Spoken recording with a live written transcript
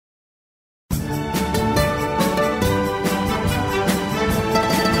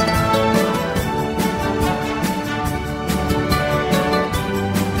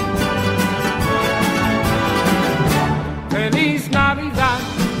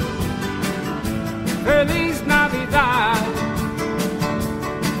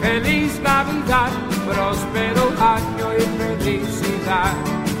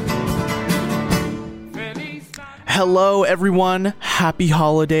Hello, everyone. Happy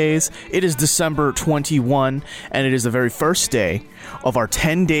holidays. It is December 21, and it is the very first day of our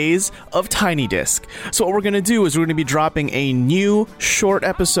 10 days of Tiny Disc. So what we're going to do is we're going to be dropping a new short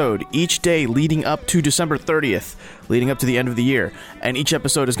episode each day leading up to December 30th, leading up to the end of the year. And each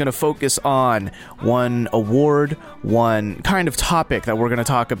episode is going to focus on one award, one kind of topic that we're going to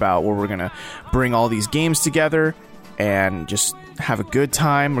talk about, where we're going to bring all these games together and just have a good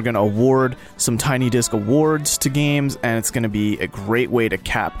time. We're going to award some Tiny Disc awards to games, and it's going to be a great way to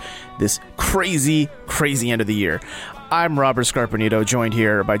cap this crazy, crazy end of the year. I'm Robert Scarpanito, joined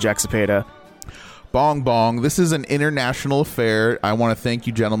here by Jack Cepeda. Bong bong. This is an international affair. I want to thank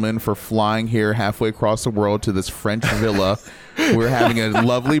you, gentlemen, for flying here halfway across the world to this French villa. We're having a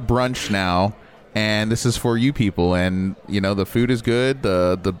lovely brunch now, and this is for you people. And, you know, the food is good.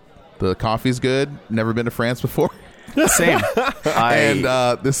 The coffee's good. Never been to France before. Same. And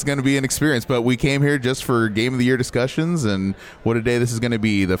this is going to be an experience, but we came here just for Game of the Year discussions, and what a day this is going to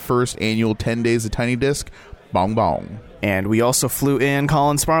be. The first annual 10 Days of Tiny Disc. Bong bong. And we also flew in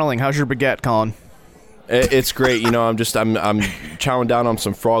Colin Sparling. How's your baguette, Colin? It's great. You know, I'm chowing down on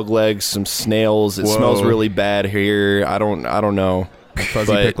some frog legs, some snails. It smells really bad here. I don't know.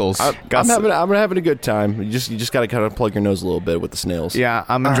 Fuzzy pickles. I'm having a good time. You just got to kind of plug your nose a little bit with the snails. Yeah,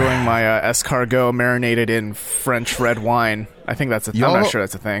 I'm enjoying my escargot marinated in French red wine. I think that's I'm not sure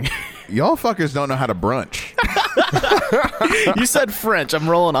that's a thing. Y'all fuckers don't know how to brunch. You said French. I'm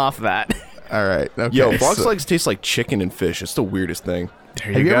rolling off that. All right. Okay. Yo, frog's legs taste like chicken and fish. It's the weirdest thing.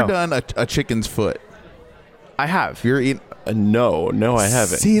 Have you ever done a chicken's foot? I have. You're eating? No, I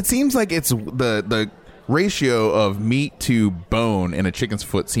haven't. See, it seems like it's the ratio of meat to bone in a chicken's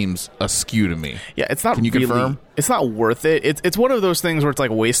foot seems askew to me. Yeah, it's not. Can you confirm? It's not worth it. It's one of those things where it's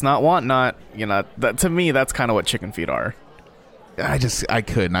like waste not, want not. You know, that to me, that's kind of what chicken feet are. I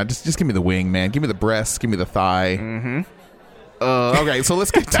couldn't. Just give me the wing, man. Give me the breast. Give me the thigh. Mm-hmm. Okay, so let's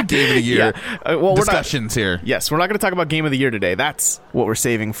get to Game of the Year discussions here. Yes, we're not going to talk about Game of the Year today. That's what we're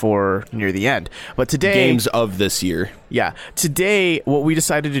saving for near the end. But today... Games of this year. Yeah. Today, what we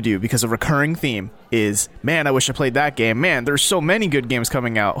decided to do, because a recurring theme is, man, I wish I played that game. Man, there's so many good games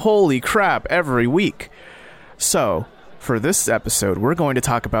coming out. Holy crap, every week. So, for this episode, we're going to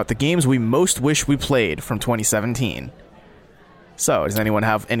talk about the games we most wish we played from 2017. So, does anyone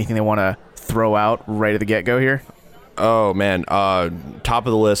have anything they want to throw out right at the get-go here? Oh, man. Top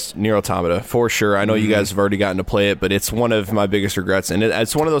of the list, Nier Automata, for sure. I know you guys have already gotten to play it, but it's one of my biggest regrets. And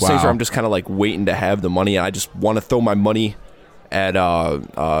it's one of those things where I'm just kind of like waiting to have the money. I just want to throw my money at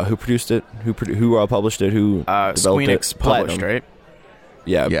who produced it? Who published it? Who developed Squeenix it? published, Platinum. right?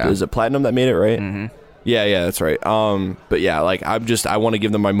 Yeah. Is it Platinum that made it, right? Mm-hmm. Yeah, that's right. But yeah, like I want to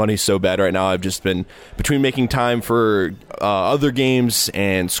give them my money so bad right now. I've just been between making time for other games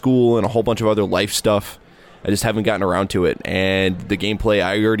and school and a whole bunch of other life stuff. I just haven't gotten around to it, and the gameplay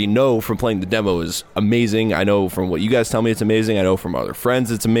I already know from playing the demo is amazing. I know from what you guys tell me it's amazing. I know from other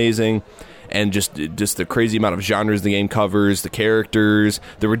friends it's amazing, and just the crazy amount of genres the game covers, the characters,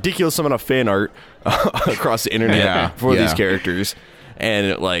 the ridiculous amount of fan art across the internet for these characters,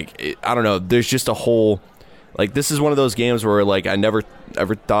 and I don't know. There's just a whole this is one of those games where I never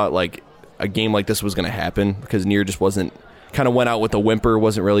ever thought a game like this was going to happen, because Nier just wasn't. Kind of went out with a whimper,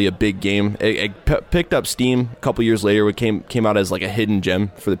 wasn't really a big game. It picked up steam a couple years later. It came out as a hidden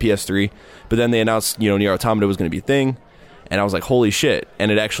gem for the PS3. But then they announced, Nier Automata was going to be a thing. And I was like, holy shit.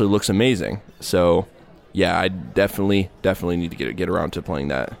 And it actually looks amazing. So, yeah, I definitely need to get around to playing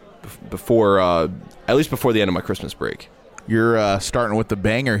that before, at least before the end of my Christmas break. You're starting with the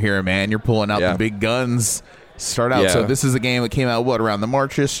banger here, man. You're pulling out the big guns. Start out. Yeah. So this is a game that came out, around the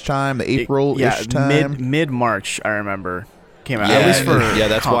March-ish time, the April-ish time? Mid-March, I remember. Came out. Yeah, at least for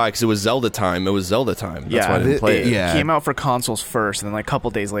that's why, because it was Zelda time. That's why I didn't play it. It came out for consoles first, and then a couple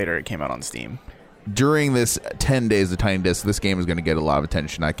days later, it came out on Steam. During this 10 days of Tiny Disc, this game is going to get a lot of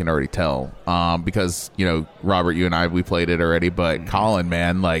attention. I can already tell, because Robert, you and I, we played it already. But Colin,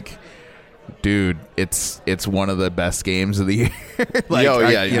 man, dude, it's one of the best games of the year.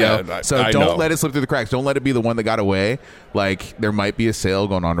 So don't let it slip through the cracks. Don't let it be the one that got away. There might be a sale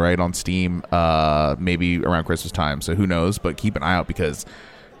going on right on Steam, maybe around Christmas time. So who knows? But keep an eye out, because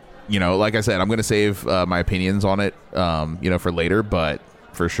like I said, I'm going to save my opinions on it, for later. But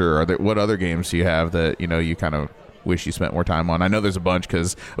for sure, what other games do you have that you kind of wish you spent more time on? I know there's a bunch,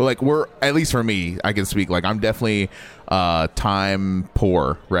 because we're, at least for me, I can speak, I'm definitely time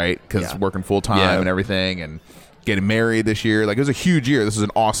poor, right? Because working full time and everything, and getting married this year. Like, it was a huge year. This is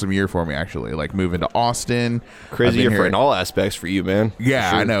an awesome year for me, actually. Like, moving to Austin. Crazy year in all aspects for you, man.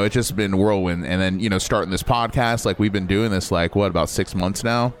 Yeah, sure. I know. It's just been whirlwind. And then, you know, starting this podcast, like, we've been doing this, like, what, about 6 months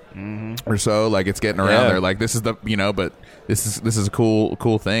now or so? Like, it's getting around there. Like, this is the, you know, but this is a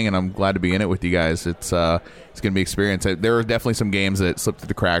cool thing, and I'm glad to be in it with you guys. It's going to be experience. There are definitely some games that slipped through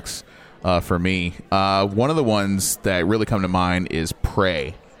the cracks for me. One of the ones that really come to mind is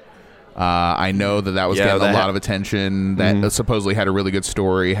Prey. I know that was getting a lot of attention. That supposedly had a really good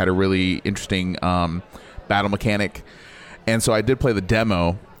story, had a really interesting battle mechanic, and so I did play the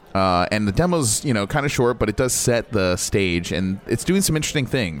demo. And the demo's, you know, kind of short, but it does set the stage, and it's doing some interesting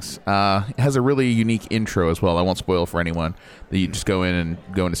things. It has a really unique intro as well. I won't spoil for anyone. You just go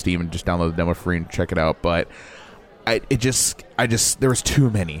into Steam and just download the demo for free and check it out. But there was too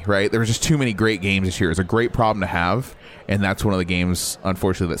many, right? There was just too many great games this year. It's a great problem to have, and that's one of the games,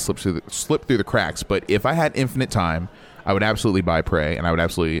 unfortunately, that slipped through the cracks. But if I had infinite time, I would absolutely buy Prey, and I would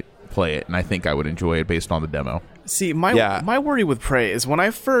absolutely play it, and I think I would enjoy it based on the demo. See, my worry with Prey is when I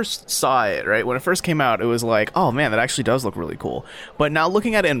first saw it, right? When it first came out, it was like, oh man, that actually does look really cool. But now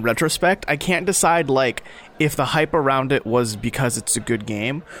looking at it in retrospect, I can't decide, like, if the hype around it was because it's a good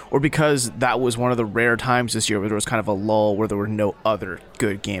game or because that was one of the rare times this year where there was kind of a lull where there were no other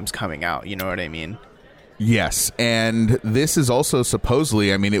good games coming out. You know what I mean? Yes, and this is also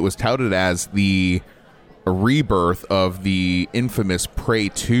supposedly, I mean, it was touted as the rebirth of the infamous Prey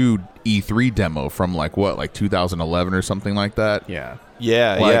 2 E3 demo from like 2011 or something like that. Yeah.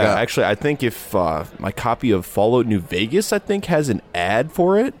 Actually, I think if my copy of Fallout New Vegas, I think, has an ad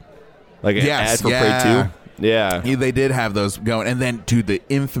for it, like an ad for Prey 2. Yeah, they did have those going. And then, dude, the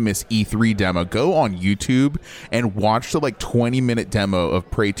infamous E3 demo. Go on YouTube and watch the 20-minute demo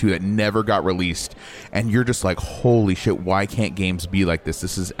of Prey 2 that never got released. And you're just like, holy shit, why can't games be like this?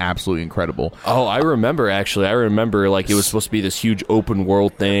 This is absolutely incredible. Oh, I remember, actually. Like, it was supposed to be this huge open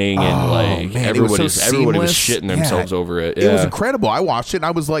world thing, and everybody was shitting themselves over it. Yeah. It was incredible. I watched it, and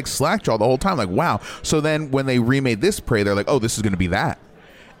I was like slackjaw the whole time. Like, wow. So then when they remade this Prey, they're like, oh, this is going to be that.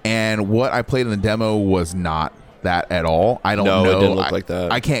 And what I played in the demo was not that at all. I don't know. It didn't look like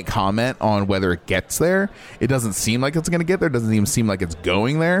that. I can't comment on whether it gets there. It doesn't seem like it's going to get there. It doesn't even seem like it's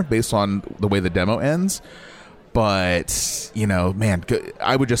going there based on the way the demo ends. But, you know, man,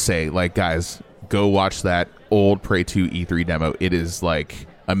 I would just say, like, guys, go watch that old Prey 2 E3 demo. It is, like,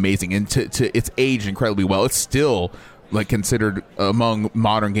 amazing. And it's aged incredibly well. It's still, like, considered among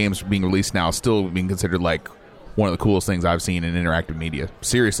modern games being released now, still being considered, like, one of the coolest things I've seen in interactive media.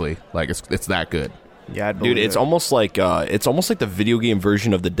 Seriously, like, it's that good. Yeah, dude, it's almost like the video game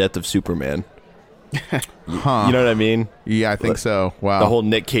version of The Death of Superman. Huh. You know what I mean? Yeah, I think so. Wow. The whole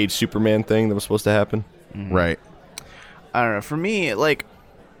Nick Cage Superman thing that was supposed to happen. Mm-hmm. Right. I don't know. For me, like,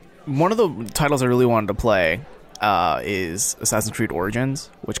 one of the titles I really wanted to play is Assassin's Creed Origins,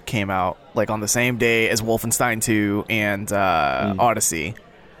 which came out like on the same day as Wolfenstein 2 and Odyssey,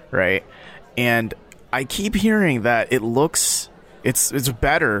 right? And I keep hearing that it looks it's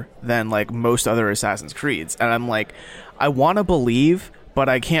better than like most other Assassin's Creeds, and I'm like, I want to believe, but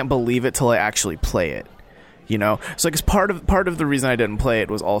I can't believe it till I actually play it. You know, so like, it's part of the reason I didn't play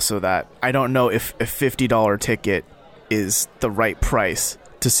it was also that I don't know if a $50 ticket is the right price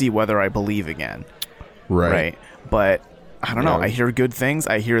to see whether I believe again. Right. But I don't know. I hear good things.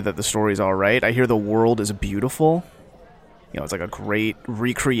 I hear that the story's all right. I hear the world is beautiful. You know, it's like a great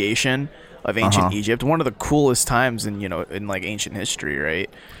recreation of ancient Egypt. One of the coolest times in like ancient history, right?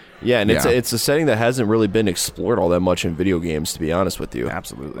 Yeah, and it's a setting that hasn't really been explored all that much in video games, to be honest with you.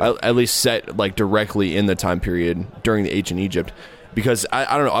 Absolutely. At least set like directly in the time period during the ancient Egypt. Because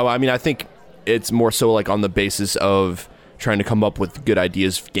I don't know. I mean, I think it's more so like on the basis of trying to come up with good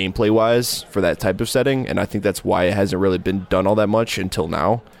ideas gameplay wise for that type of setting, and I think that's why it hasn't really been done all that much until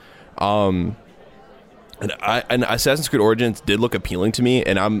now. And Assassin's Creed Origins did look appealing to me,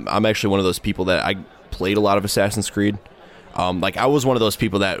 and I'm actually one of those people that I played a lot of Assassin's Creed. Like, I was one of those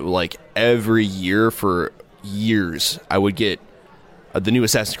people that, like, every year for years I would get the new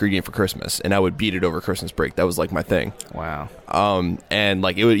Assassin's Creed game for Christmas, and I would beat it over Christmas break. That was like my thing. Wow. And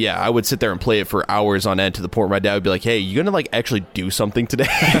like I would sit there and play it for hours on end to the point where my dad would be like, "Hey, you gonna like actually do something today?"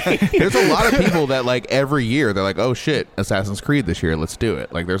 There's a lot of people that like every year they're like, "Oh shit, Assassin's Creed this year, let's do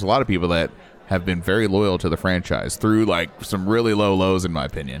it." Like, there's a lot of people that have been very loyal to the franchise through like some really low lows, in my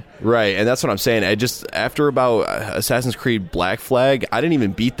opinion. Right, and that's what I'm saying. I just after about Assassin's Creed Black Flag, I didn't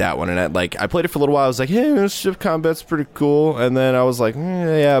even beat that one, and I played it for a little while. I was like, "Hey, ship combat's pretty cool," and then I was like,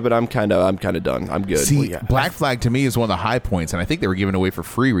 "Yeah, but I'm kind of done. I'm good." See, Black Flag to me is one of the high points, and I think they were giving away for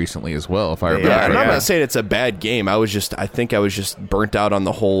free recently as well. If I remember, and I'm not saying it's a bad game. I think I was just burnt out on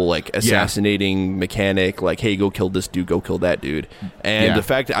the whole like assassinating mechanic. Like, hey, go kill this dude, go kill that dude, and the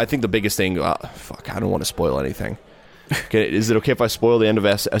fact I think the biggest thing. I don't want to spoil anything. Okay, is it okay if I spoil the end of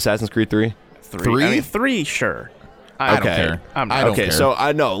Assassin's Creed 3? 3? I mean, 3, sure. I don't care. I don't care. So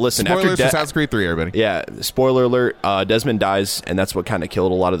I know. Listen, spoilers after for Assassin's Creed 3, everybody. Yeah, spoiler alert. Desmond dies, and that's what kind of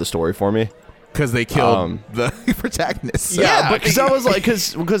killed a lot of the story for me. Because they killed the protagonist. Yeah, but because I was like,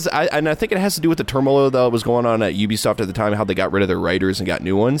 because I think it has to do with the turmoil that was going on at Ubisoft at the time, how they got rid of their writers and got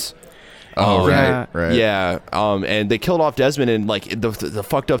new ones. Oh, right. Yeah, and they killed off Desmond, and like the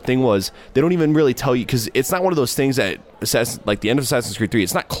fucked up thing was they don't even really tell you, because it's not one of those things that like the end of Assassin's Creed 3,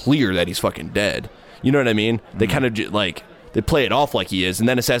 it's not clear that he's fucking dead. You know what I mean? Mm-hmm. They kind of like they play it off like he is, and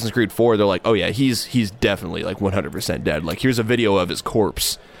then Assassin's Creed 4, they're like, oh yeah, he's definitely like 100% dead. Like here's a video of his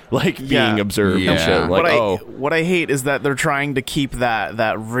corpse. Like being observed and shit. Like, what I hate is that they're trying to keep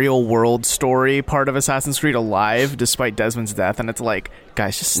that real world story part of Assassin's Creed alive despite Desmond's death, and it's like,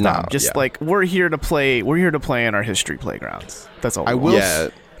 guys, just stop. Like we're here to play in our history playgrounds. That's all. I will.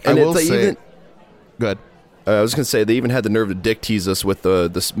 And I will say. Good. I was gonna say they even had the nerve to dick tease us with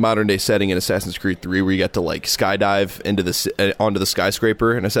the modern day setting in Assassin's Creed 3, where you got to like skydive into onto the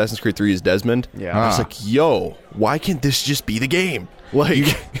skyscraper. And Assassin's Creed 3 is Desmond. Yeah, I was like, yo, why can't this just be the game?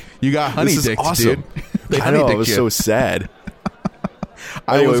 Like, you got honey dicks, awesome. Dude. I know. I was so sad.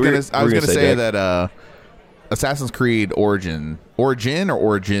 I was gonna say that Assassin's Creed Origin or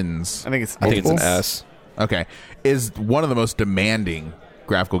Origins. I think it's an S. Okay, is one of the most demanding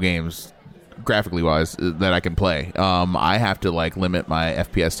graphical games, graphically wise, that I can play. I have to like limit my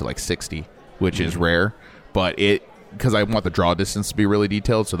FPS to like 60, which is rare, but because I want the draw distance to be really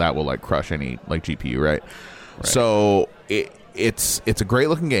detailed, so that will like crush any like GPU, right? So it's a great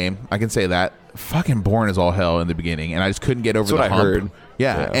looking game. I can say that. Fucking boring as all hell in the beginning, and I just couldn't get over the hump. Heard.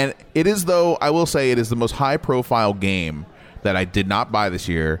 Yeah, and it is, though, I will say it is the most high profile game that I did not buy this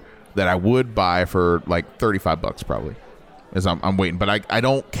year that I would buy for like $35 probably. As I'm waiting, but I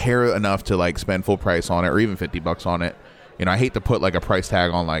don't care enough to like spend full price on it or even $50 on it. You know, I hate to put like a price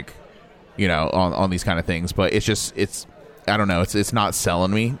tag on like, you know, on these kind of things, but it's I don't know, it's not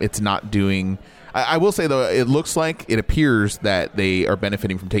selling me. It's not doing. I will say though, it appears that they are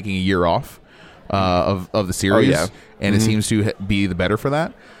benefiting from taking a year off of the series, and it seems to be the better for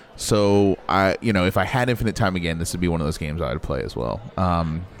that. So if I had infinite time again, this would be one of those games I would play as well.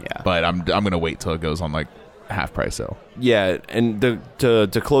 But I'm gonna wait till it goes on like half price sale. Yeah, and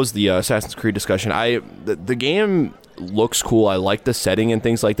to close the Assassin's Creed discussion, the game looks cool. I like the setting and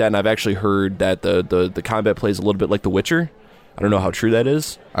things like that, and I've actually heard that the combat plays a little bit like The Witcher. I don't know how true that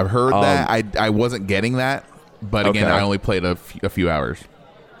is. I've heard that. I wasn't getting that, but again, I only played a few hours.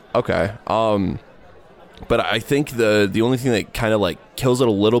 Okay. But I think the only thing that kind of like kills it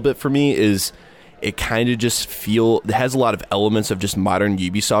a little bit for me is it kind of just it has a lot of elements of just modern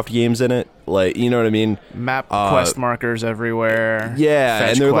Ubisoft games in it. Like, you know what I mean? Map quest markers everywhere. Yeah,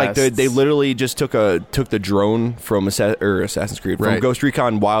 and they're quests. like they literally just took the drone from Assassin's Creed from Ghost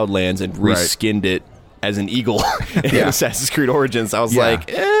Recon Wildlands and reskinned it as an eagle in Assassin's Creed Origins. I was like,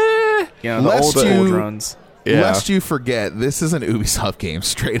 the old school drones. Yeah. Lest you forget, this is an Ubisoft game,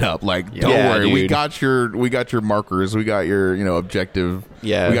 straight up. Like, don't worry, dude. we got your markers, we got your objective.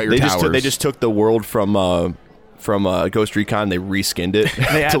 Yeah, we got your towers. They just took the world from Ghost Recon, they reskinned it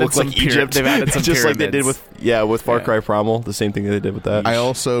to look like Egypt. They've added some just pyramids. like they did with Far Cry Primal, the same thing they did with that. I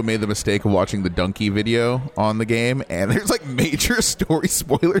also made the mistake of watching the Donkey video on the game, and there's like major story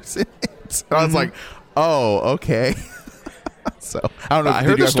spoilers in it. And I was like, oh, okay. So I don't know. I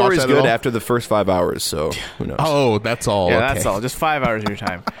heard the story's good after the first 5 hours, so who knows? Oh, that's all. Yeah, okay. that's all. Just 5 hours of your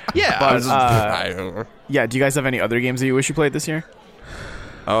time. Yeah. But, yeah. Do you guys have any other games that you wish you played this year?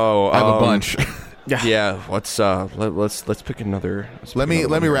 Oh, I have a bunch. Yeah. Let's pick another. Let me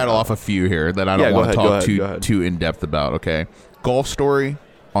rattle off a few here that I don't want to talk too in depth about. Okay, Golf Story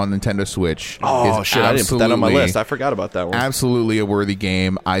on Nintendo Switch. Oh shit! I didn't put that on my list. I forgot about that one. Absolutely a worthy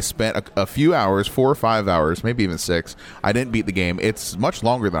game. I spent a few hours, 4 or 5 hours, maybe even 6. I didn't beat the game. It's much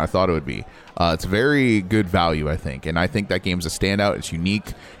longer than I thought it would be. It's very good value, I think, and I think that game's a standout. It's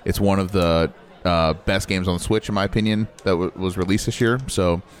unique. It's one of the best games on the Switch, in my opinion, that was released this year.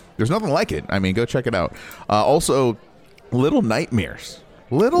 So there's nothing like it. I mean, go check it out. Also, Little Nightmares.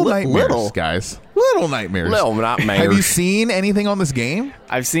 Little nightmares, little. guys. Little nightmares. Little nightmares. Have you seen anything on this game?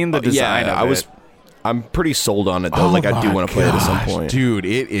 I've seen the design of it. I'm pretty sold on it though. Like I do want to play it at some point, dude.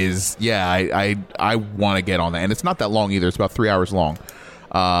 It is. Yeah, I want to get on that, and it's not that long either. It's about 3 hours long.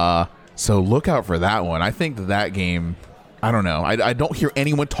 So look out for that one. I think that game. I don't know. I don't hear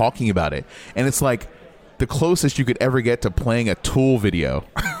anyone talking about it, and it's like the closest you could ever get to playing a Tool video.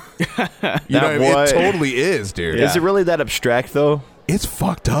 You know what I mean? It totally is, dude. Is it really that abstract though? It's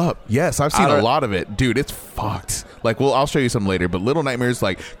fucked up. Yes, I've seen a lot of it, dude. It's fucked. Like, well, I'll show you some later. But Little Nightmares,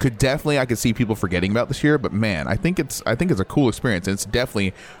 like, I could see people forgetting about this year. But man, I think it's a cool experience. And it's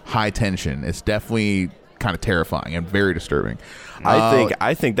definitely high tension. It's definitely kind of terrifying and very disturbing.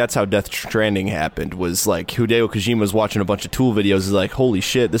 I think that's how Death Stranding happened. Was like Hideo Kojima was watching a bunch of Tool videos. Is like, holy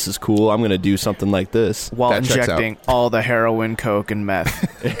shit, this is cool. I'm gonna do something like this while that injecting all the heroin, coke, and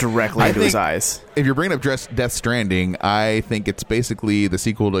meth directly into his eyes. If you're bringing up Death Stranding, I think it's basically the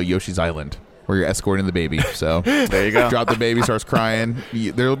sequel to Yoshi's Island, where you're escorting the baby. So there you go. Drop the baby, starts crying.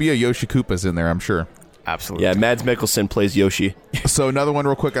 There'll be a Yoshi Koopas in there, I'm sure. Absolutely. Yeah, Mads Mikkelsen plays Yoshi. So another one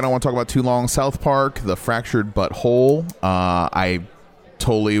real quick, I don't want to talk about too long. South Park, The Fractured But Whole. I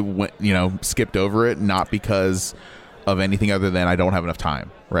totally skipped over it, not because of anything other than I don't have enough time,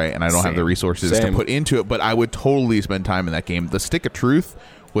 right? And I don't have the resources to put into it, but I would totally spend time in that game. The Stick of Truth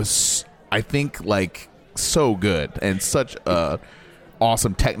was, I think, like, so good and such a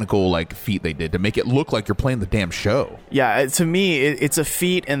awesome technical like feat they did to make it look like you're playing the damn show. Yeah, to me, it's a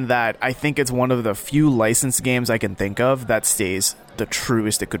feat in that I think it's one of the few licensed games I can think of that stays the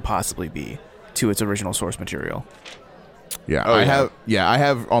truest it could possibly be to its original source material. Yeah, I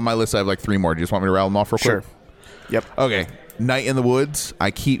have on my list. I have like 3 more. Do you just want me to rattle them off real quick? Sure. Yep. Okay. Night in the Woods.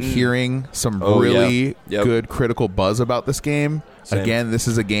 I keep hearing some really good critical buzz about this game. Same. Again, this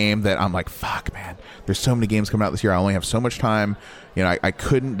is a game that I'm like, fuck, man. There's so many games coming out this year. I only have so much time. I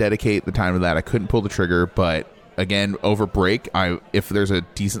couldn't dedicate the time to that. I couldn't pull the trigger. But again, over break, if there's a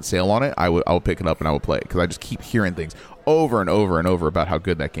decent sale on it, I'll pick it up and I will play it because I just keep hearing things over and over and over about how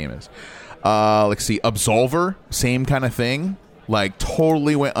good that game is. Let's see, Absolver, same kind of thing. Like,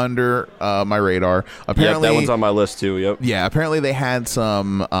 totally went under my radar. Apparently, that one's on my list too. Yep. Yeah, apparently they had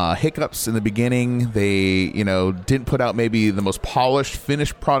some hiccups in the beginning. They, didn't put out maybe the most polished,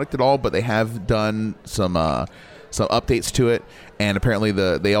 finished product at all, but they have done some updates to it. And apparently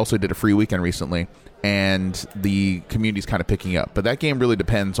they also did a free weekend recently. And the community's kind of picking up. But that game really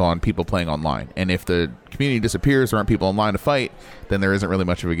depends on people playing online. And if the community disappears, there aren't people online to fight, then there isn't really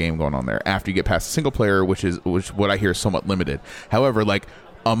much of a game going on there. After you get past the single player, which what I hear is somewhat limited. However, like,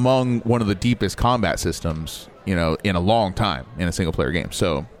 among one of the deepest combat systems, in a long time in a single player game.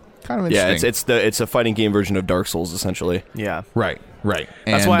 So kind of interesting. Yeah, it's a fighting game version of Dark Souls, essentially. Yeah. Right.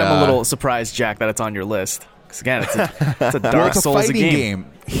 That's why I'm a little surprised, Jack, that it's on your list. Because again, it's a Dark Souls fighting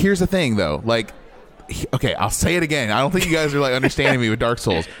game. Here's the thing, though. Like, okay, I'll say it again. I don't think you guys are like understanding me with Dark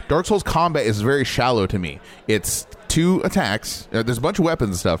Souls. Dark Souls combat is very shallow to me. It's 2 attacks. There's a bunch of weapons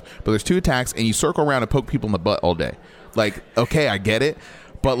and stuff, but there's 2 attacks, and you circle around and poke people in the butt all day. Like, okay, I get it.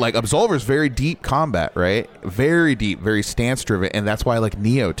 But like Absolver is very deep combat, right? Very deep, very stance driven, and that's why I like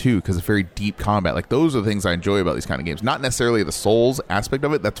Neo too, because it's very deep combat. Like, those are the things I enjoy about these kind of games. Not necessarily the Souls aspect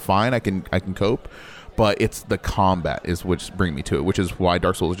of it. That's fine. I can cope. But it's the combat is which bring me to it, which is why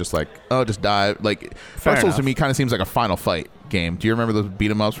Dark Souls is just like, oh, just die. Like, Dark Souls to me kind of seems like a Final Fight game. Do you remember those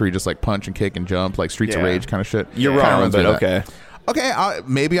beat 'em ups where you just like punch and kick and jump, like Streets of Rage kind of shit? You're wrong, but okay. Okay,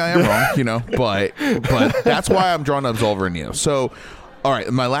 maybe I am wrong, but that's why I'm drawn to Absolver and Neo. So, all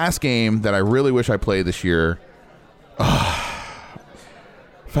right, my last game that I really wish I played this year.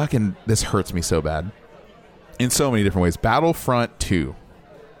 Fucking, this hurts me so bad in so many different ways. Battlefront 2.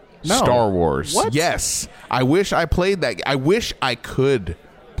 No. Star Wars. What? Yes. I wish I played that. I wish I could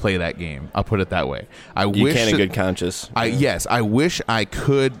play that game. I'll put it that way. You can in good conscience. Yes. I wish I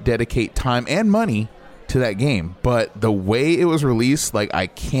could dedicate time and money to that game. But the way it was released, like, I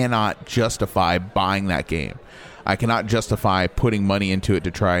cannot justify buying that game. I cannot justify putting money into it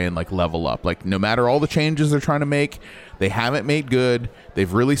to try and like level up. Like, no matter all the changes they're trying to make, they haven't made good.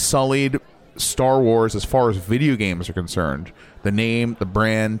 They've really sullied Star Wars as far as video games are concerned. The name, the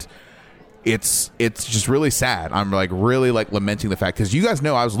brand, it's just really sad. I'm like really like lamenting the fact, because you guys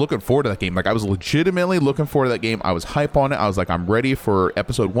know I was looking forward to that game. Like, I was legitimately looking forward to that game. I was hype on it. I was like, I'm ready for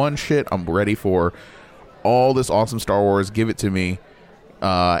episode 1 shit. I'm ready for all this awesome Star Wars. Give it to me.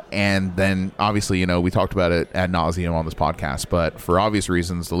 And then obviously, we talked about it ad nauseum on this podcast, but for obvious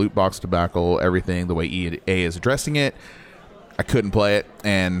reasons, the loot box debacle, everything, the way EA is addressing it, I couldn't play it.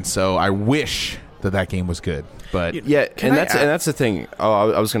 And so I wish that game was good. But yeah, and that's the thing.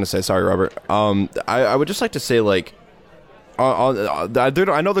 Oh, I was going to say, sorry, Robert. I would just like to say, like,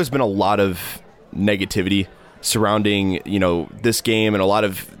 I know there's been a lot of negativity surrounding, this game and a lot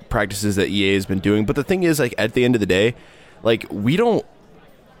of practices that EA has been doing. But the thing is, like, at the end of the day, like, we don't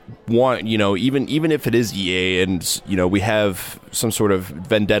want, even if it is EA and, we have some sort of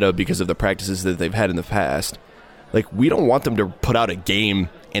vendetta because of the practices that they've had in the past, like, we don't want them to put out a game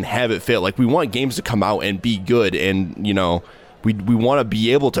and have it fail. Like, we want games to come out and be good, and, we want to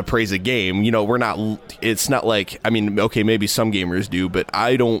be able to praise a game. It's not like, I mean, okay, maybe some gamers do, but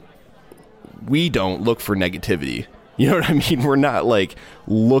we don't look for negativity. You know what I mean? We're not like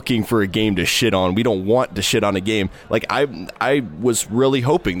looking for a game to shit on. We don't want to shit on a game. Like, I was really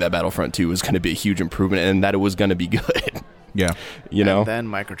hoping that Battlefront 2 was going to be a huge improvement and that it was going to be good. Yeah. And then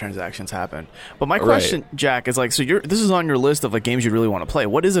microtransactions happen. But my question, Jack, is like, so this is on your list of like games you really want to play.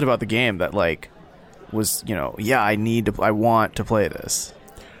 What is it about the game that like was, I want to play this?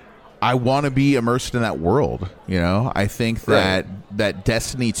 I want to be immersed in that world. I think that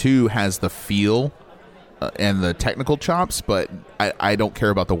Destiny 2 has the feel and the technical chops, but I don't care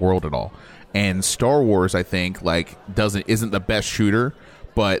about the world at all. And Star Wars, I think, like, isn't the best shooter,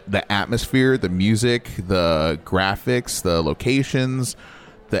 but the atmosphere, the music, the graphics, the locations,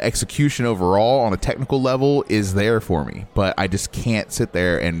 the execution overall on a technical level is there for me. But I just can't sit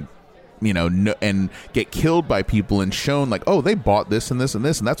there and and get killed by people and shown like, oh, they bought this and this and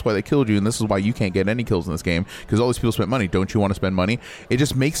this, and that's why they killed you, and this is why you can't get any kills in this game because all these people spent money. Don't you want to spend money? It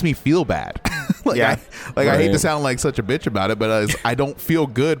just makes me feel bad. I hate to sound like such a bitch about it, but I don't feel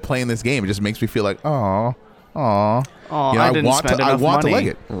good playing this game. It just makes me feel like, I want to like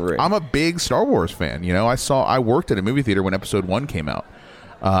it. Right. I'm a big Star Wars fan. I worked at a movie theater when Episode 1 came out,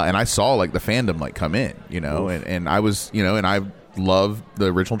 and I saw like the fandom like come in, and I was, and I love the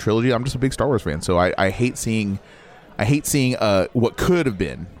original trilogy. I'm just a big Star Wars fan, so I hate seeing what could have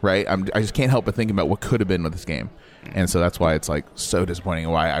been. Right, I just can't help but thinking about what could have been with this game, and so that's why it's like so disappointing.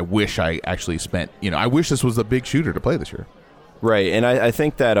 Why I wish I actually spent. I wish this was a big shooter to play this year. Right, and I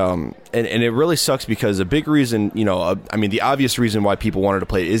think that and it really sucks because a big reason, the obvious reason why people wanted to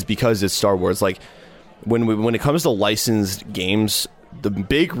play it is because it's Star Wars. Like when it comes to licensed games, the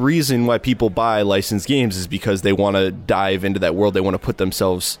big reason why people buy licensed games is because they want to dive into that world. They want to put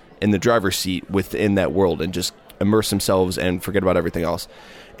themselves in the driver's seat within that world and just immerse themselves and forget about everything else.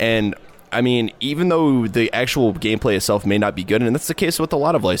 And I mean, even though the actual gameplay itself may not be good, and that's the case with a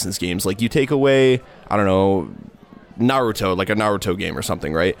lot of licensed games, like you take away, I don't know, Naruto, like a Naruto game or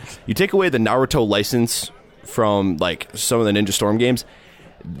something, right? You take away the Naruto license from like some of the Ninja Storm games,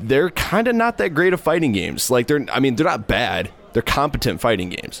 they're kind of not that great of fighting games. Like they're not bad. They're competent fighting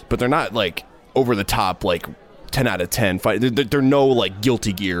games, but they're not like over the top, like 10 out of 10 fight. They're no like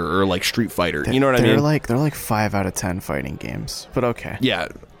Guilty Gear or like Street Fighter. You know what I mean? They're like 5 out of 10 fighting games, but okay. Yeah,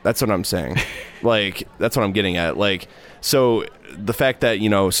 that's what I'm saying. Like that's what I'm getting at. Like, so the fact that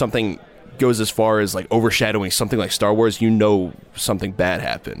something goes as far as like overshadowing something like Star Wars, something bad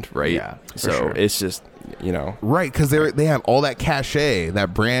happened, right? Yeah. So sure. It's just right, because they have all that cachet,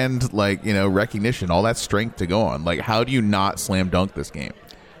 that brand like recognition, all that strength to go on. Like, how do you not slam dunk this game?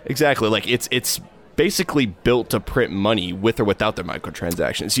 Exactly. Like it's basically built to print money with or without the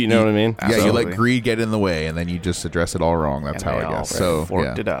microtransactions. You know what I mean? Yeah, you let greed get in the way, and then you just address it all wrong. That's how I guess. So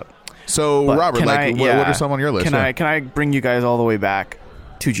forked it up. So but Robert, what are some on your list? Can I bring you guys all the way back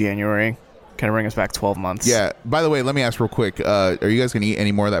to January? Can I bring us back 12 months? Yeah. By the way, let me ask real quick. Are you guys going to eat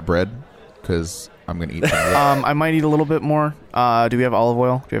any more of that bread? Because I'm going to eat some of it. I might eat a little bit more. Do we have olive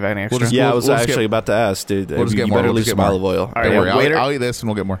oil? Do we have any extra? I was actually about to ask, dude. We'll just get more. Better leave some olive oil. All right, waiter. I'll eat this and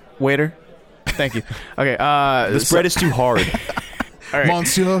we'll get more. Waiter. Thank you. Okay. This bread is too hard. All right.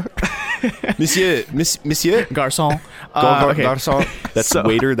 Monsieur. Monsieur. Garçon. Okay. Garçon. That's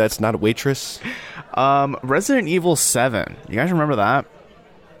waiter. That's not a waitress. Resident Evil 7. You guys remember that?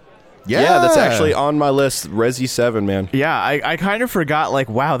 Yeah, that's actually on my list. Resi 7, man. Yeah, I kind of forgot, like,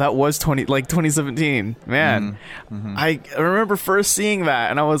 wow, that was 2017. Man, I remember first seeing that,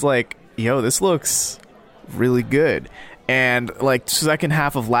 and I was like, yo, this looks really good. And, like, second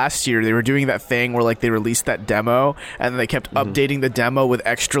half of last year, they were doing that thing where, like, they released that demo, and then they kept updating the demo with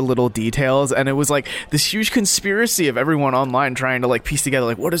extra little details, and it was, like, this huge conspiracy of everyone online trying to, like, piece together,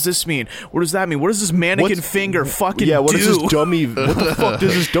 like, what does this mean? What does that mean? What does this mannequin finger fucking do? Yeah, what does this dummy... What the fuck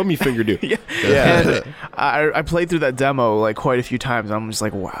does this dummy finger do? Yeah. And I played through that demo, like, quite a few times, and I'm just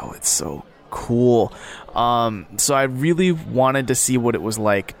like, wow, it's so cool. So I really wanted to see what it was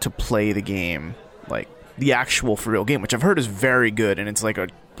like to play the game, like, the actual for real game, which I've heard is very good, and it's like a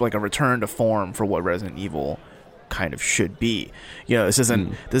return to form for what Resident Evil kind of should be. This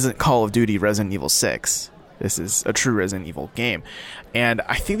isn't Call of Duty Resident Evil 6. This is a true Resident Evil game. And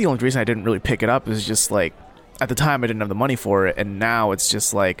I think the only reason I didn't really pick it up is just like at the time I didn't have the money for it, and now it's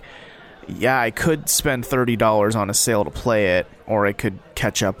just like, yeah, I could spend $30 on a sale to play it, or I could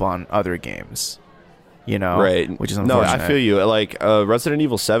catch up on other games. Right. Which is no, unfortunate. I feel you. Like Resident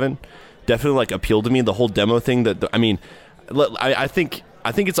Evil 7 definitely like appealed to me. The whole demo thing.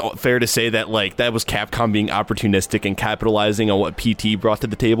 I think it's fair to say that like that was Capcom being opportunistic and capitalizing on what PT brought to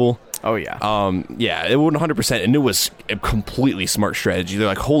the table. Oh yeah. Yeah, it would 100%, and it was a completely smart strategy. They're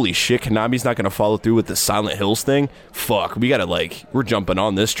like, holy shit, Konami's not going to follow through with the Silent Hills thing. Fuck, we gotta we're jumping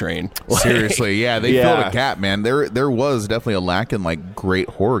on this train. Seriously, yeah, they filled a gap, man. There was definitely a lack in like great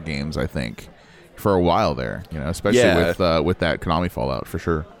horror games, I think, for a while there. Especially with that Konami Fallout for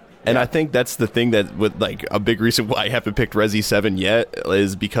sure. And I think that's the thing that with like a big reason why I haven't picked Resi 7 yet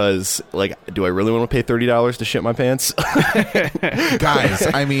is because like, do I really want to pay $30 to shit my pants? Guys,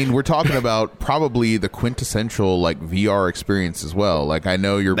 I mean, we're talking about probably the quintessential like VR experience as well. Like I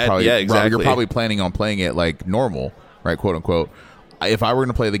know you're probably planning on playing it like normal, right, quote unquote. If I were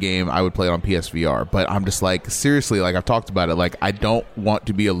going to play the game, I would play it on PSVR. But I'm just like, seriously, like I've talked about it. Like I don't want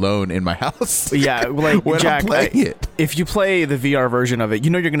to be alone in my house. Yeah, like when Jack, I'm playing it. If you play the VR version of it,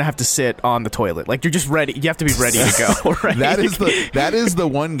 you're going to have to sit on the toilet. Like you're just ready. You have to be ready to go. Right? That is the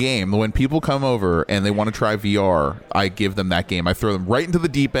one game when people come over and they want to try VR. I give them that game. I throw them right into the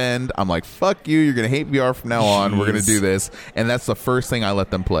deep end. I'm like, fuck you. You're going to hate VR from now on. We're going to do this, and that's the first thing I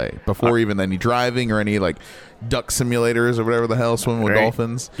let them play before even any driving or any like duck simulators or whatever the hell, swimming with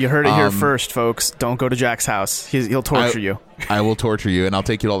dolphins. You heard it here first, folks. Don't go to Jack's house. He'll torture you. I will torture you, and I'll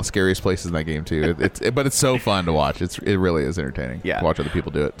take you to all the scariest places in that game too. But it's so fun to watch. It really is entertaining. Yeah. To watch other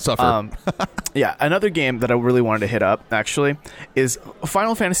people do it. Suffer. Yeah, another game that I really wanted to hit up actually is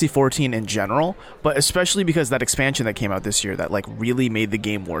Final Fantasy XIV in general, but especially because that expansion that came out this year that like really made the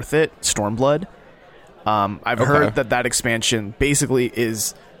game worth it, Stormblood. I've heard that expansion basically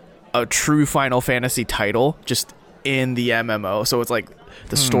is a true Final Fantasy title just in the MMO. So it's like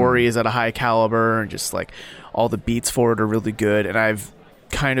the story is at a high caliber and just like all the beats for it are really good. And I've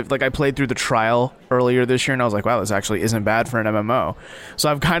kind of like I played through the trial earlier this year and I was like, wow, this actually isn't bad for an MMO.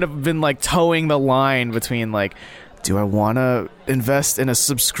 So I've kind of been like towing the line between like, do I want to invest in a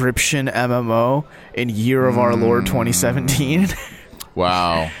subscription MMO in Year of Our Lord 2017?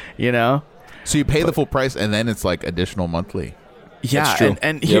 Wow. So you pay the full price and then it's like additional monthly. Yeah,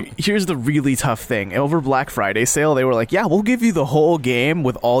 and here's the really tough thing. Over Black Friday sale, they were like, yeah, we'll give you the whole game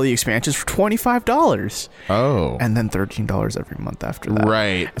with all the expansions for $25. Oh. And then $13 every month after that.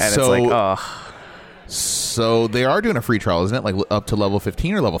 Right. And it's like, ugh. So they are doing a free trial, isn't it? Like up to level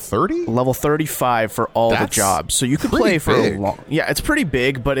 15 or level 30? Level 35 for all the jobs. So you could play for a long... Yeah, it's pretty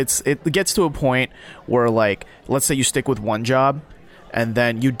big, but it gets to a point where, like, let's say you stick with one job, and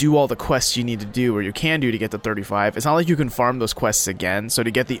then you do all the quests you need to do or you can do to get to 35. It's not like you can farm those quests again. So to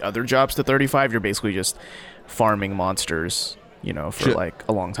get the other jobs to 35, you're basically just farming monsters, for like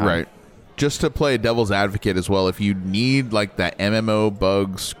a long time. Right. Just to play devil's advocate as well, if you need like that MMO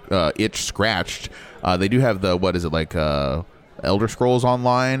bugs itch scratched, they do have the, Elder Scrolls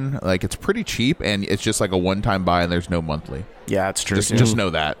Online. Like it's pretty cheap and it's just like a one-time buy and there's no monthly. Yeah, it's true. Just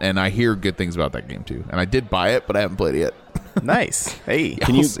know that. And I hear good things about that game too. And I did buy it, but I haven't played it yet. Nice. Hey,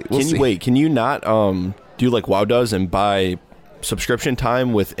 can you not do like WoW does and buy subscription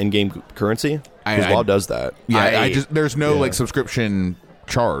time with in-game currency? Because WoW does that. Yeah, there's no like subscription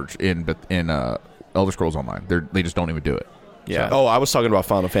charge in Elder Scrolls Online. They just don't even do it. Yeah. So. Oh, I was talking about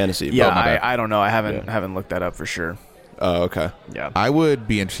Final Fantasy. Yeah, I don't know. I haven't looked that up for sure. Oh, okay. Yeah, I would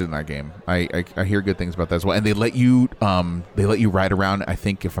be interested in that game. I hear good things about that as well. And they let you ride around. I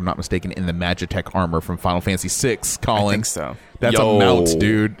think, if I'm not mistaken, in the Magitech armor from Final Fantasy VI. Colin, I think so. That's a mount,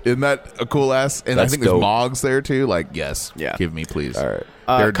 dude. Isn't that a cool ass? And I think there's Mogs there too. Like, yes, give me, please. All right.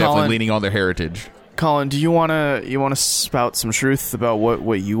 They're definitely leaning on their heritage. Colin, do you wanna spout some truth about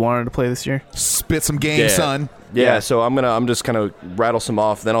what you wanted to play this year? Spit some game, son. Yeah. So I'm just kind of rattle some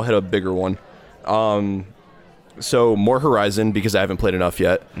off. Then I'll hit a bigger one. So more Horizon because I haven't played enough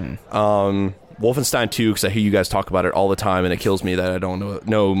yet. Wolfenstein 2 because I hear you guys talk about it all the time and it kills me that I don't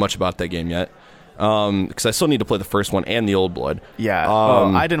know much about that game yet. Because I still need to play the first one and the Old Blood. Yeah,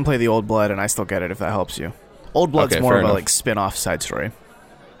 I didn't play the Old Blood and I still get it if that helps you. Old Blood's more of a like spin-off side story.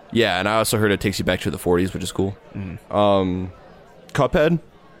 Yeah, and I also heard it takes you back to the 40s, which is cool. Cuphead,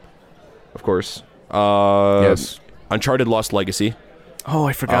 of course. Yes. Uncharted Lost Legacy. Oh,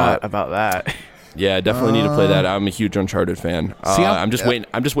 I forgot about that. Yeah, I definitely need to play that. I'm a huge Uncharted fan. I'm just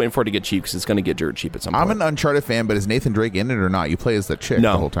waiting for it to get cheap because it's going to get dirt cheap at some point. I'm an Uncharted fan, but is Nathan Drake in it or not? You play as the chick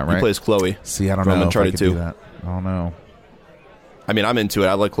the whole time, right? He plays Chloe. See, I don't from know Uncharted if I could 2. do that. I don't know. I mean, I'm into it.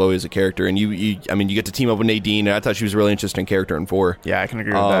 I like Chloe as a character, and you get to team up with Nadine, and I thought she was a really interesting character in 4. Yeah, I can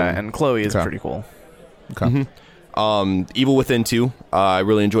agree with that. And Chloe is pretty cool. Okay. Evil Within 2. I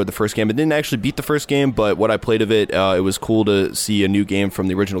really enjoyed the first game. I didn't actually beat the first game, but what I played of it, it was cool to see a new game from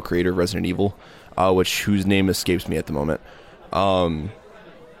the original creator of Resident Evil, whose name escapes me at the moment.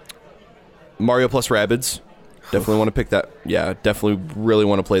 Mario plus Rabbids. Definitely want to pick that. Yeah, definitely really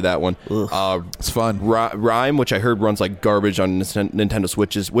want to play that one. It's fun. Rime, which I heard runs like garbage on Nintendo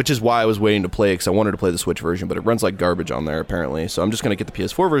Switches, which is why I was waiting to play it, because I wanted to play the Switch version, but it runs like garbage on there apparently. So I'm just going to get the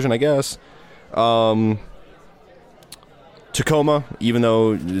PS4 version, I guess. Tacoma, even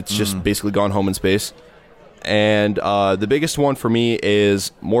though it's just basically gone home in space. And the biggest one for me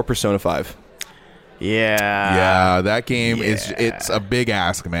is more Persona 5. Yeah, that game it's a big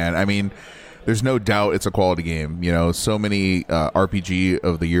ask, man. I mean, there's no doubt it's a quality game. You know, so many RPG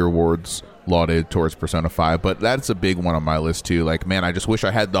of the Year awards lauded towards Persona 5, but that's a big one on my list too. Like, man, I just wish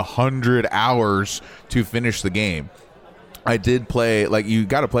I had the 100 hours to finish the game. I did play, like, you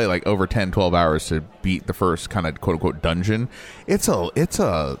got to play like over 10, 12 hours to beat the first kind of quote unquote dungeon. It's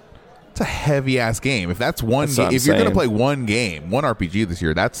a heavy ass game. If that's one, if you're going to play one game, one RPG this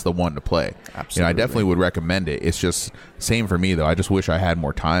year, that's the one to play. Absolutely. You know, I definitely would recommend it. It's just same for me though. I just wish I had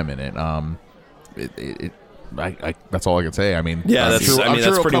more time in it. That's all I can say. I mean, yeah, that's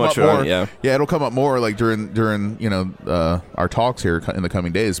pretty much more. Yeah, it'll come up more like during you know our talks here in the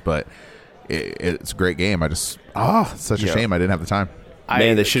coming days. But it's a great game. It's such a shame I didn't have the time.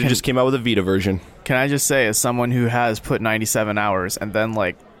 Man, they should have just came out with a Vita version. Can I just say, as someone who has put 97 hours and then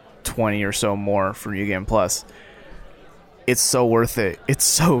like 20 or so more for New Game Plus, it's so worth it. It's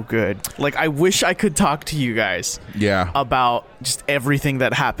so good. Like, I wish I could talk to you guys about just everything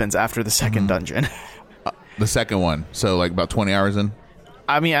that happens after the second dungeon. The second one, so like about 20 hours in.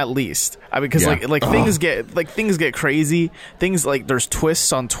 I mean, at least. I mean, because things get crazy. Things like there's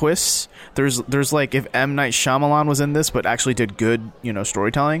twists on twists. There's like if M. Night Shyamalan was in this, but actually did good,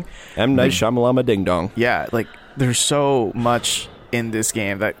 storytelling. M. Night Shyamalama Ding Dong. Yeah, like there's so much in this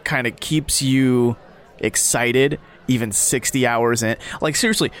game that kind of keeps you excited. Even 60 hours in. Like,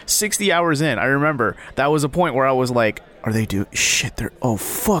 seriously, 60 hours in. I remember that was a point where I was like, are they doing shit? They're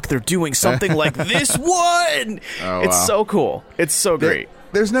doing something like this one. It's so cool. It's so great.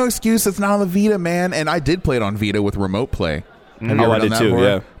 There's no excuse. It's not on the Vita, man. And I did play it on Vita with remote play. Have you ever done that too, before?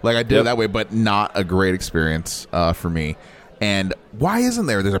 Yeah. Like, I did it that way, but not a great experience for me. And why isn't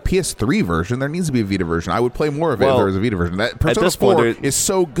there? There's a PS3 version. There needs to be a Vita version. I would play more of it if there was a Vita version. That Persona 4 is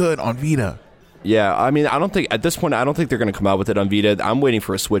so good on Vita. Yeah, I mean, at this point, I don't think they're going to come out with it on Vita. I'm waiting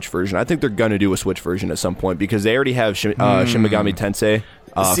for a Switch version. I think they're going to do a Switch version at some point because they already have Shin Megami Tensei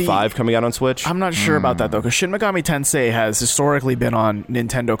 5 coming out on Switch. I'm not sure about that, though, because Shin Megami Tensei has historically been on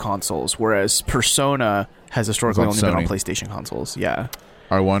Nintendo consoles, whereas Persona has historically only been on PlayStation consoles. Yeah.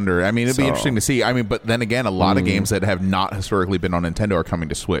 I wonder. I mean, it'd be interesting to see. I mean, but then again, a lot of games that have not historically been on Nintendo are coming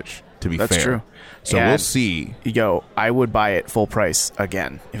to Switch, to be fair. That's true. So we'll see. Yo, I would buy it full price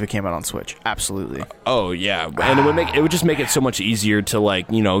again if it came out on Switch. Absolutely. Oh, yeah. And it would just make it so much easier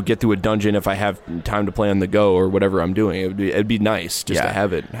to, get through a dungeon if I have time to play on the go or whatever I'm doing. It'd be nice just to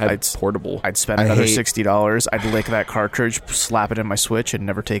have it portable. I'd spend another $60. I'd lick that cartridge, slap it in my Switch, and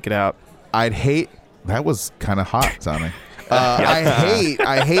never take it out. That was kind of hot sounding.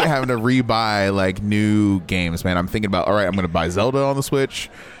 I hate having to rebuy like new games, man. I'm thinking about, all right, I'm going to buy Zelda on the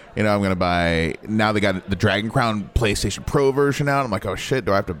Switch. I'm going to buy, now they got the Dragon Crown PlayStation Pro version out. I'm like, oh shit,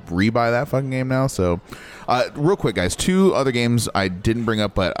 do I have to rebuy that fucking game now? So, real quick, guys, 2 other games I didn't bring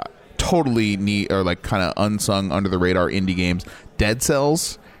up, but totally neat or like kind of unsung under the radar indie games: Dead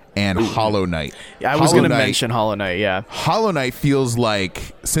Cells and Hollow Knight. Yeah, I was going to mention Hollow Knight. Yeah, Hollow Knight feels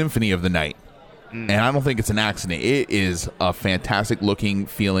like Symphony of the Night. And I don't think it's an accident. It is a fantastic looking,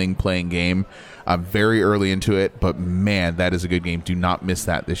 feeling, playing game. I'm very early into it, but man, that is a good game. Do not miss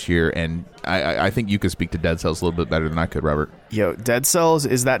that this year. And I think you could speak to Dead Cells a little bit better than I could, Robert. Yo, Dead Cells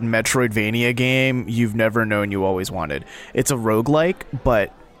is that Metroidvania game you've never known you always wanted. It's a roguelike,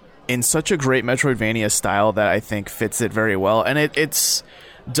 but in such a great Metroidvania style that I think fits it very well. And it's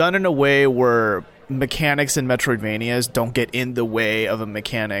done in a way where mechanics in Metroidvanias don't get in the way of the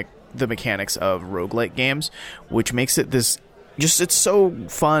mechanics of roguelike games, which makes it it's so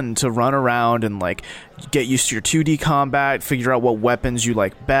fun to run around and like get used to your 2D combat, figure out what weapons you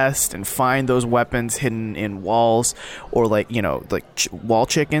like best, and find those weapons hidden in walls or wall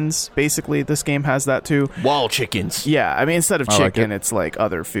chickens. Basically, this game has that too. Wall chickens. Yeah, I mean, instead of chicken, it's like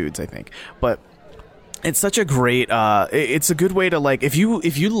other foods, I think. But it's such a great. It's a good way to like if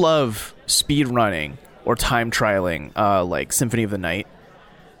you love speed running or time trialing, like Symphony of the Night.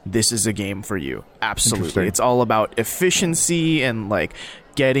 This is a game for you. Absolutely. It's all about efficiency and like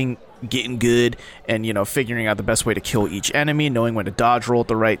getting getting good and, figuring out the best way to kill each enemy, knowing when to dodge roll at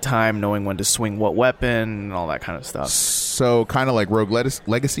the right time, knowing when to swing what weapon, and all that kind of stuff. So kind of like Rogue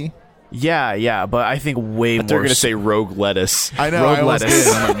Legacy? Yeah, but I think way more. They're going to say Rogue Lettuce. I know. Rogue Lettuce.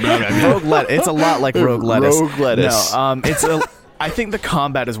 Rogue Lettuce. It's a lot like Rogue Lettuce. Rogue Lettuce. No, I think the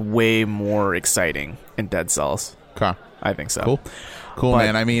combat is way more exciting in Dead Cells. Okay. I think so. Cool,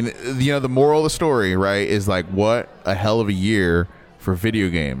 man. I mean, the moral of the story, right, is like, what a hell of a year for video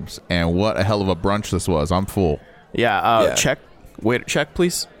games, and what a hell of a brunch this was. I'm full. Yeah. Check,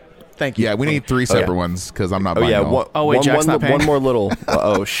 please. Thank you. Yeah, we need 3 separate ones because I'm not buying all. Jack's not paying. One more little.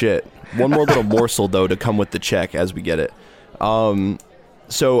 Oh shit! One more little morsel though to come with the check as we get it.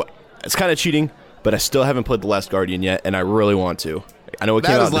 So it's kind of cheating, but I still haven't played The Last Guardian yet, and I really want to. I know it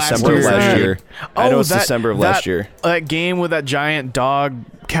came out in December of last year. I know it's December of last year. That game with that giant dog,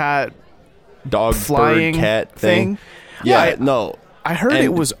 cat, flying bird, cat thing. Yeah, no. I heard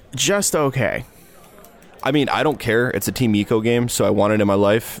it was just okay. I mean, I don't care. It's a Team Eco game, so I want it in my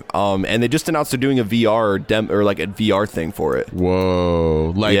life. And they just announced they're doing a VR or like a VR thing for it.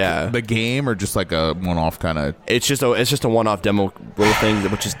 Whoa! The game, or just like a one-off kind of? It's just a one-off demo little thing,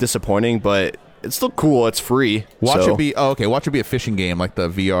 which is disappointing, but it's still cool. It's free. Watch it be a fishing game, like the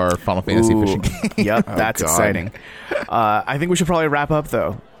VR Final Fantasy fishing game. Yep, that's exciting. I think we should probably wrap up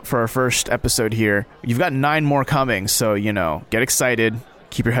though for our first episode here. You've got 9 more coming, so get excited.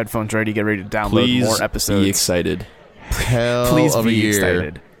 Keep your headphones ready. Get ready to download more episodes. Be excited. Please be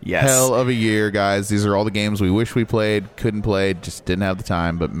excited. Yes. Hell of a year, guys. These are all the games we wish we played, couldn't play, just didn't have the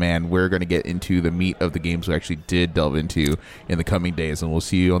time. But, man, we're going to get into the meat of the games we actually did delve into in the coming days, and we'll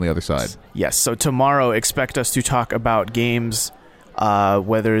see you on the other side. Yes, so tomorrow, expect us to talk about games,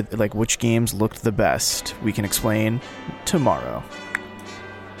 which games looked the best. We can explain tomorrow.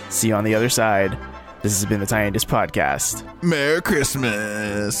 See you on the other side. This has been the Tiny Disc Podcast. Merry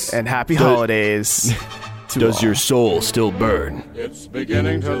Christmas. And happy holidays. Does your soul still burn? It's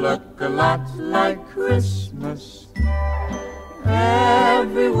beginning to look a lot like Christmas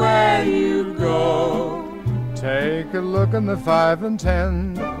everywhere you go. Take a look in the 5 and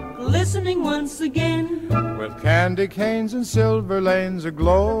 10, glistening once again, with candy canes and silver lanes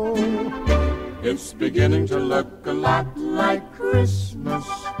aglow. It's beginning to look a lot like Christmas.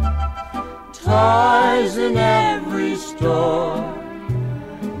 Toys in every store,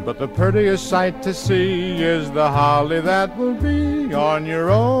 but the prettiest sight to see is the holly that will be on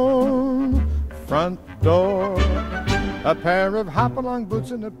your own front door. A pair of hop-along boots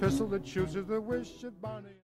and a pistol that chooses the wish of Barney.